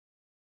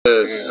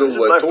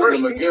So I told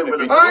him again.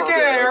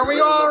 Okay, are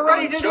we all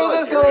ready to do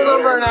this little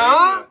number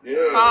now?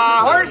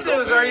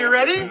 Horses, are you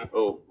ready?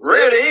 Oh,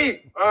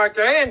 ready?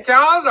 Okay, and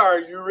cows, are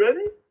you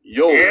ready?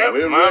 Yo, Yep,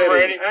 we're I'm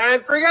ready.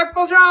 And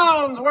Forgetful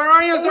Jones, where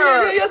are you,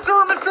 sir? Yes,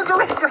 sir, Mr.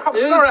 Director. I'm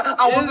sorry,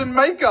 I was in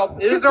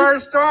makeup. Is our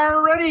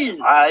star ready?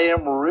 I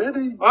am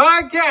ready.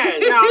 Okay,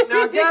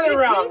 now gather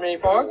around me,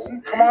 folks.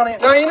 Come on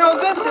in. Now, you know,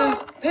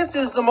 this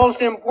is the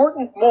most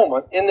important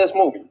moment in this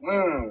movie.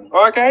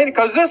 Okay,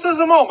 because this is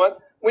the moment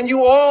when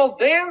you all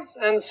dance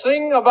and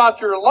sing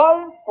about your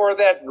love for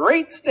that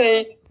great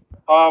state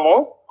of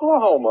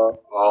Oklahoma.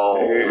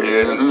 Oh,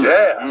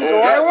 yeah.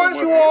 So I want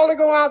you all to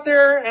go out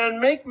there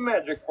and make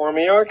magic for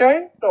me,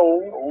 okay?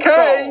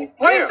 Okay.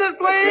 Places,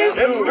 please.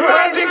 It's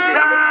magic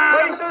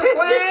time. Places,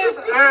 please.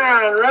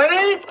 And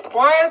ready?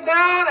 Quiet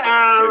down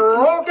and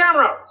roll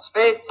camera.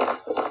 Speak.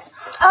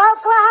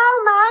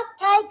 Oklahoma,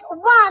 take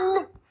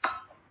one.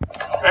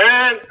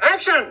 And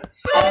action.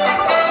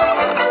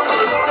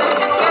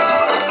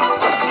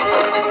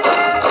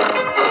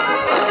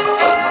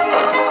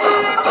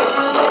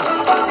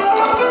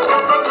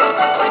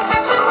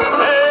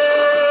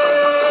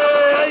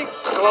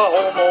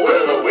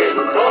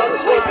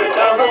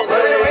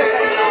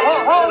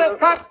 Hold it,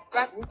 cut.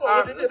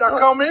 Did I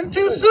come in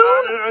too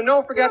soon?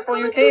 No, Forgetful.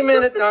 You came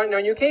in at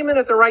you came in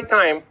at the right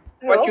time,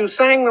 but you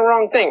sang the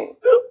wrong thing.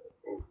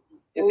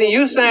 You see,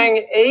 you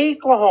sang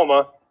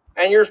Oklahoma,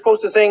 and you're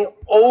supposed to sing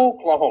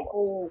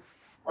Oklahoma.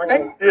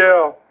 Okay?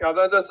 Yeah.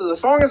 The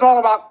song is all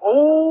about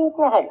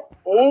Oklahoma.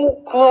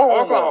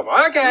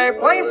 Oklahoma. Okay,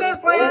 places,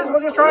 please.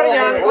 We'll just try it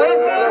again.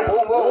 Places.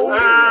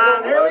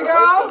 And here we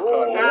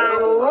go.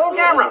 And roll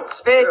camera.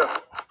 Speak.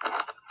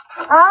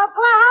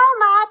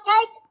 Oklahoma,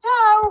 take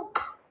two.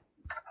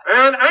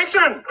 And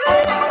action.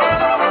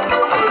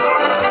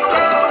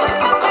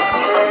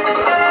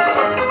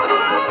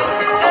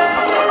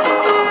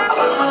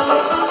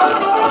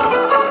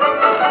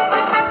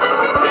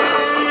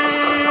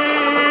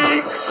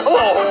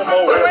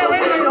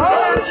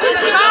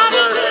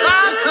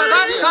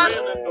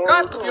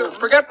 Cut.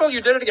 Forgetful,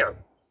 you did it again.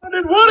 I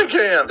did what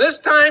again? This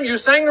time you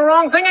sang the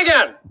wrong thing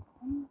again.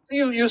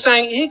 You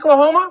sang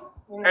Oklahoma,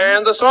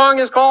 and the song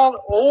is called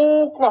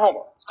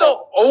Oklahoma.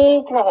 So,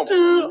 Oklahoma.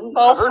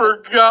 I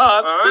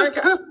forgot.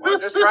 Okay. Well,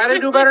 just try to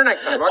do better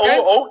next time, okay?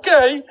 Oh,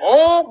 okay.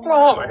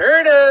 Oklahoma. Here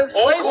it is.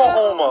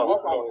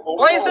 Oklahoma.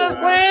 Places,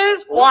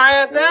 please.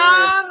 Quiet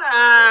down.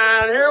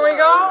 And here we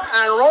go.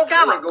 And roll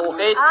camera.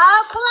 Oklahoma,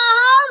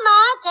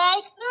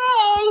 take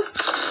three.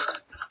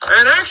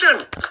 And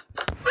action.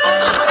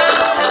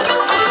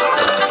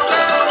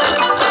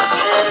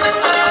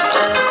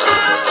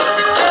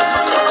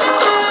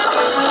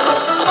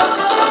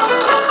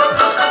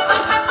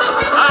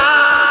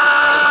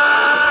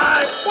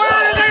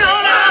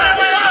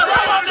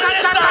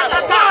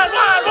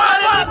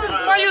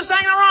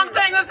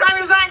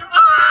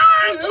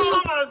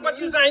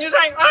 You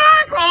sang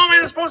Oklahoma,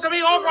 it's supposed to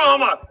be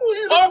Oklahoma.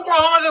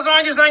 Oklahoma's the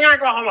song, you sang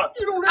Oklahoma.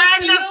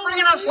 And just bring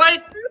in a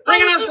slate.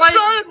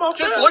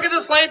 Just look at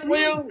the slate, will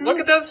you? Look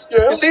at this.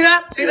 You see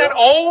that? See that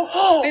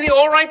O? See the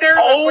O right there?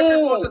 That's what you're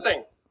supposed to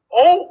sing.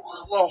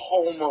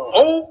 Oklahoma.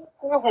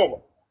 Oklahoma.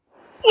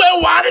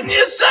 Well, why didn't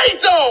you say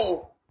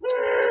so?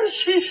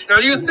 Now,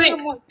 do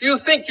you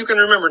think you can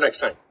remember next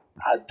time?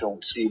 I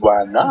don't see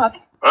why not.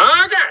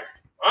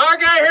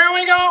 Okay, here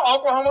we go.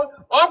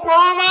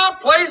 Oklahoma,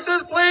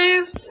 places,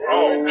 please.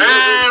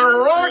 And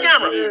roll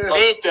camera.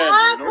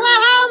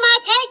 Oklahoma,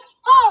 take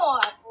four.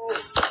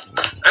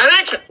 And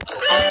action.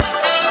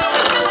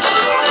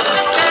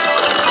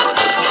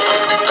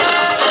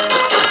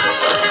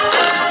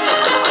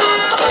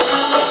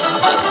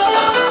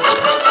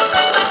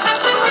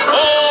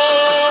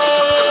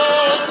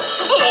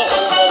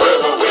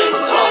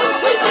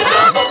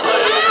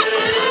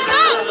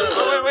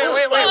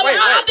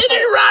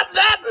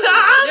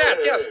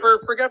 Yes,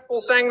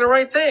 Forgetful sang the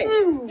right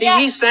thing.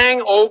 He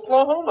sang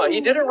Oklahoma.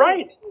 He did it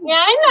right. Yeah,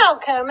 I know,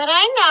 Kermit,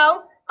 I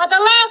know. But the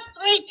last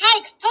three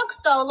takes took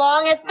so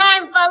long, it's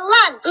time for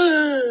lunch.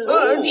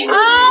 Okay, people,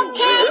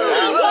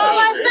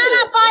 we're done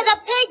up by the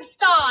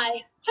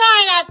pigsty. Try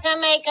not to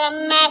make a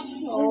mess.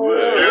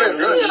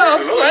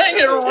 I'm saying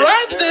it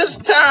right this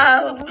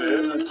time.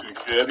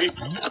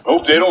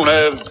 Hope they don't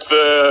have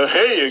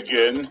hay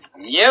again.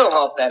 You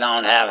hope they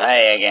don't have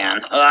hay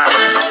again.